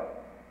with self.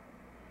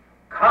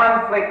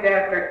 Conflict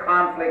after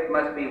conflict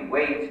must be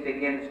waged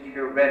against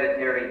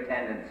hereditary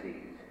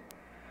tendencies.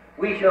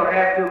 We shall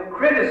have to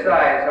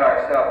criticize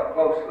ourselves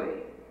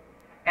closely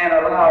and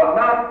allow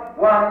not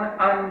one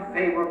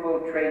unfavorable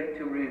trait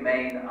to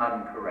remain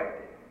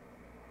uncorrected.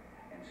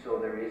 And so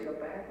there is a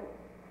battle.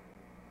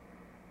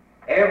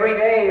 Every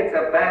day it's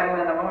a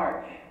battle and a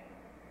march.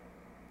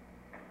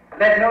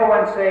 Let no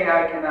one say,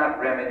 I cannot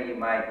remedy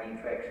my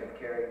defects of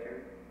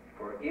character,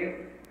 for if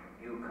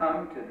you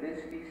come to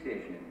this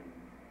decision,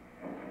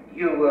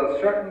 you will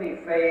certainly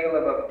fail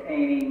of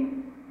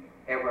obtaining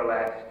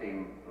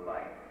everlasting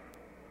life.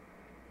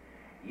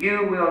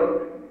 You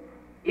will,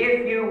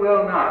 if you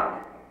will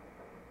not,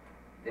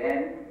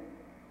 then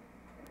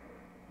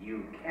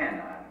you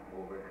cannot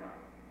overcome.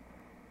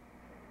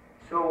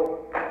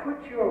 So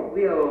put your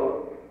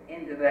will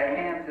into the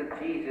hands of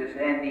Jesus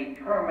and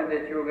determine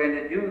that you're going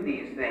to do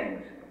these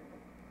things.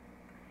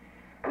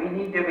 We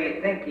need to be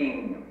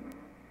thinking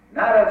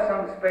not of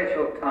some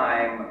special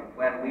time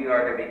when we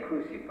are to be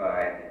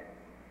crucified.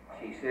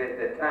 She said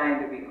the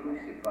time to be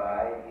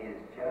crucified is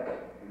just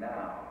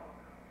now.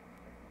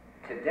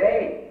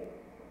 Today,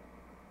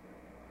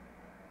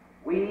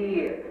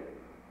 we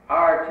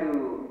are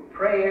to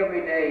pray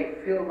every day,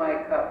 fill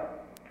my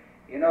cup.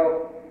 You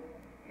know,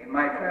 in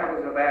my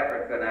travels of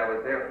Africa, and I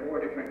was there 4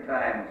 different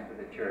times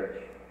for the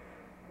church,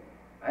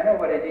 I know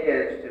what it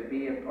is to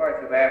be in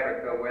parts of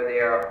Africa where they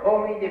are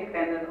wholly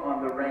dependent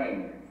on the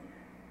rain.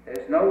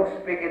 There's no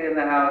spigot in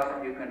the house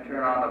that you can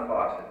turn on the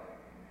faucet.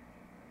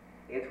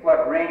 It's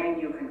what rain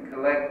you can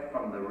collect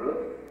from the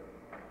roof,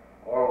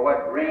 or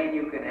what rain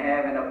you can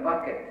have in a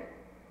bucket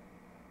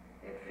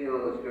that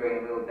fills during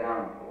a little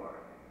downpour.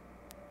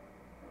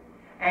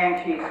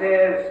 And she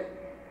says,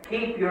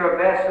 keep your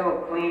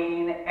vessel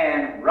clean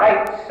and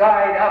right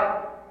side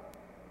up,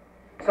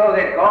 so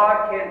that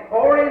God can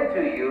pour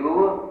into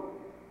you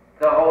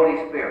the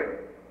Holy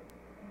Spirit.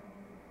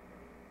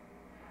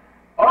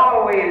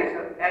 Always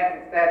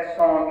that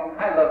song,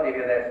 I love to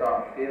hear that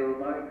song, fill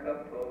my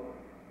cup, Lord.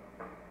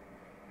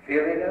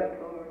 Fill it up,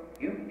 Lord.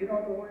 You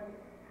know the words?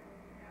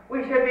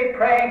 We should be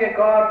praying to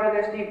God for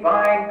this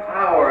divine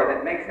power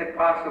that makes it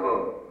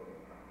possible.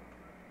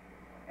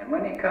 And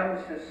when it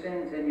comes to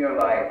sins in your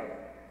life,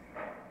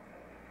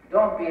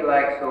 don't be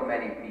like so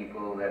many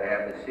people that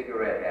have the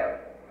cigarette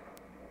habit.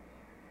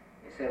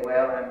 They say,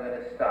 well, I'm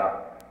going to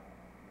stop.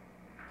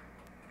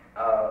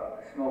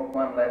 Smoke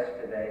one less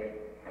today.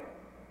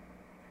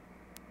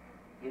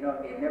 You know,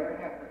 it never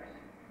happens.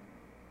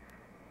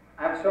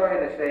 I'm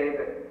sorry to say,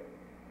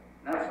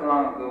 but not so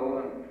long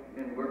ago, I've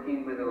been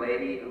working with a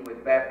lady who was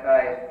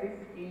baptized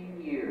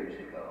 15 years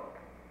ago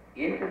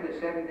into the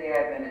Seventh-day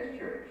Adventist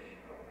Church.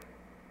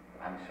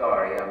 I'm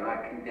sorry, I'm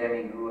not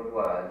condemning who it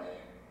was,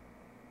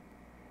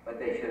 but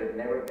they should have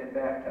never been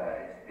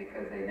baptized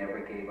because they never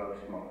gave up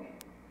smoking.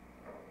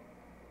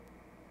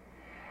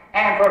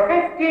 And for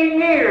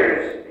 15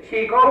 years,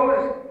 she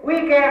goes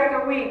week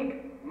after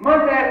week,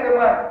 month after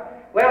month.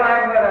 Well,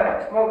 I'm going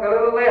to smoke a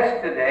little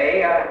less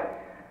today.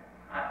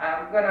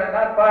 I'm going to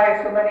not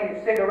buy so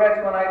many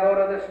cigarettes when I go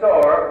to the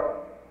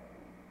store.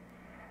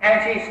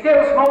 And she's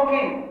still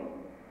smoking.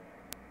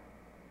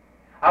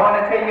 I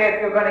want to tell you, if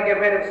you're going to get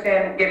rid of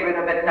sin, get rid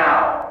of it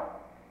now.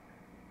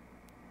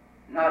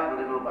 Not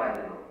little by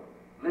little.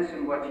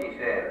 Listen what she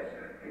says.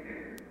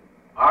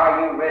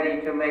 Are you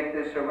ready to make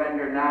the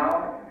surrender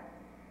now?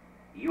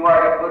 You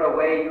are to put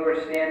away your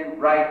sin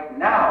right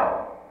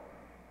now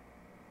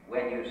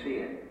when you see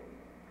it.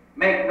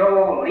 Make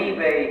no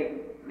leeway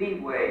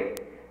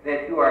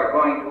that you are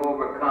going to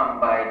overcome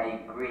by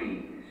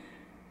degrees.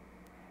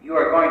 You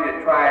are going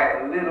to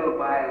try little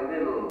by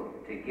little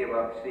to give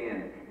up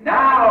sin.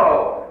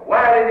 Now,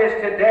 while it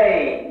is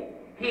today,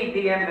 heed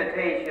the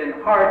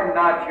invitation, harden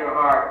not your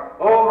heart.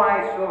 Oh,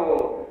 my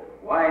soul,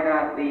 why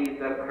not leave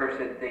the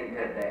cursed thing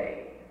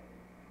today?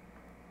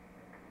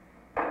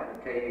 I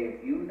will tell you,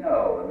 if you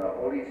know and the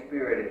Holy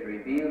Spirit has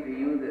revealed to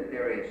you that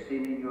there is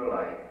sin in your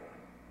life,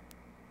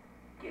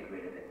 get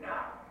rid of it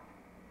now.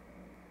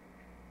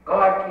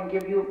 God can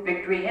give you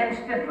victory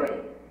instantly.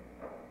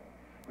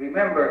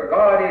 Remember,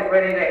 God is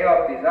ready to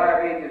help. Isaiah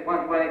pages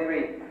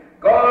 123.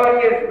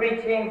 God is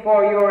reaching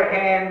for your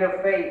hand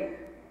of faith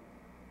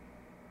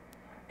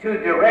to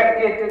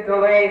direct it to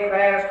lay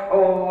fast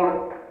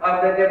hold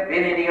of the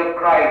divinity of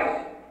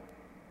Christ.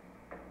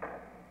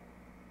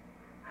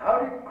 How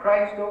did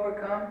Christ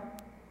overcome?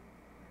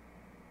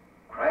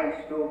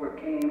 Christ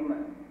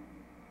overcame,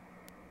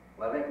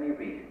 well, let me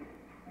read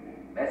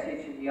it.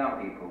 Message to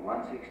Young People,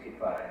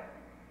 165.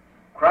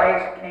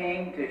 Christ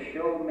came to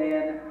show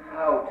men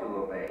how to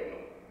obey,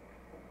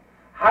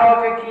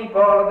 how to keep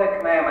all of the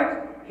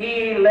commandments.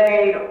 He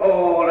laid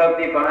hold of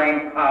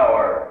divine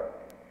power.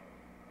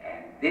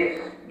 And this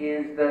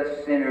is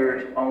the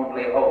sinner's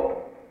only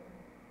hope.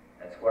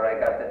 That's where I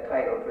got the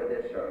title for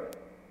this sermon.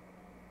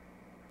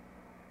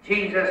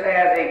 Jesus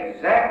has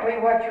exactly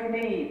what you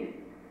need.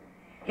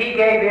 He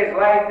gave his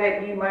life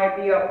that he might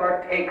be a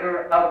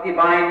partaker of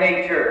divine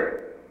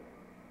nature.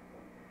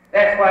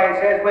 That's why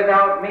it says,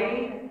 without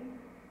me,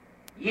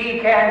 ye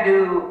can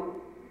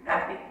do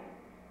nothing.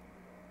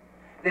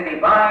 The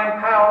divine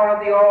power of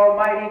the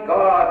Almighty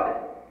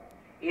God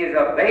is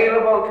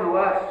available to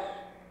us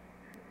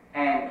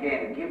and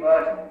can give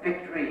us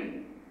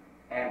victory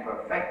and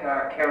perfect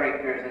our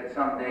characters that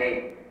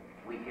someday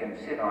we can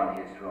sit on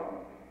his throne.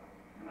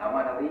 I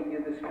want to leave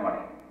you this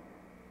morning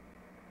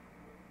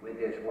with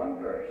this one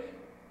verse.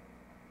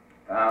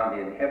 found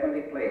in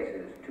Heavenly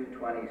Places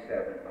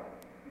 227.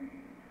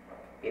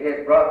 It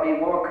has brought me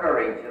more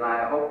courage, and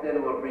I hope that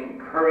it will bring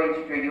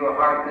courage to your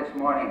heart this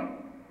morning.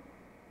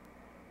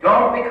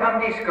 Don't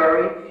become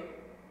discouraged.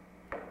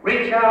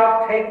 Reach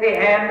out, take the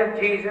hand of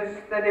Jesus,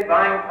 the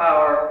divine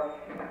power.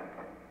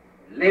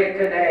 Live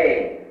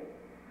today.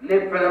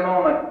 Live for the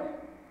moment.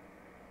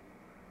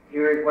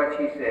 Here is what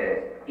she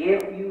says.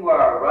 If you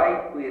are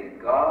right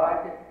with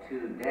God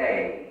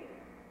today,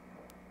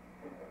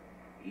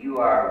 you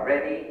are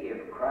ready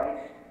if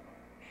Christ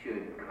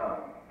should come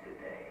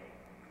today.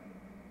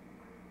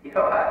 You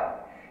know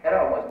what? That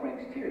almost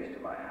brings tears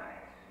to my eyes.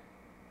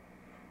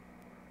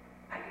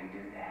 I can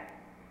do that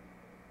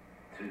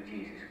through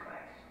Jesus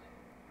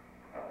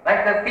Christ.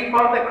 Like the thief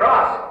on the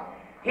cross.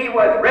 He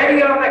was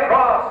ready on the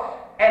cross,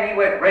 and he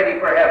was ready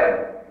for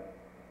heaven.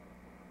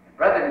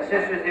 Brothers and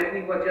sisters, if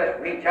we will just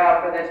reach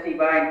out for this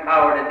divine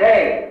power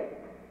today,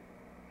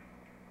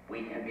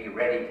 we can be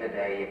ready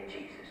today if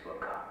Jesus will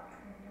come.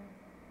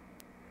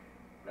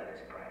 Let us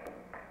pray.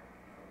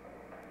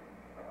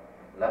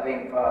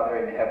 Loving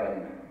Father in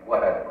heaven,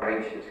 what a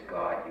gracious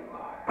God you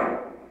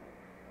are.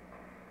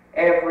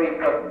 Every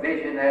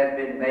provision has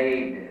been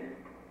made.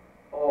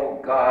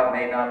 Oh God,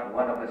 may not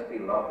one of us be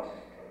lost.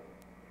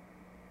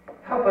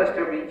 Help us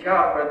to reach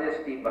out for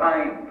this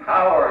divine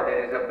power that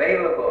is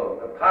available,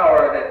 the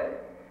power that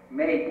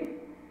made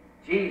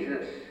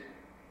Jesus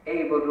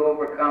able to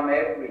overcome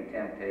every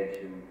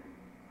temptation.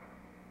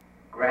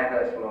 Grant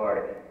us,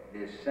 Lord,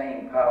 this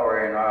same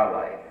power in our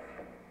life.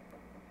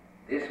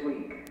 This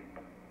week,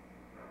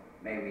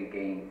 may we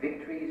gain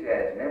victories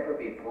as never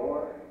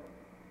before.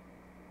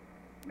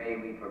 May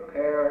we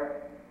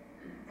prepare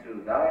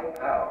through thy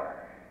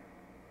power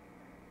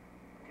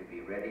to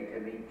be ready to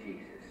meet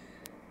Jesus.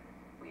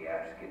 We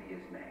ask in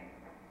his name.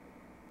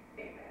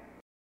 Amen.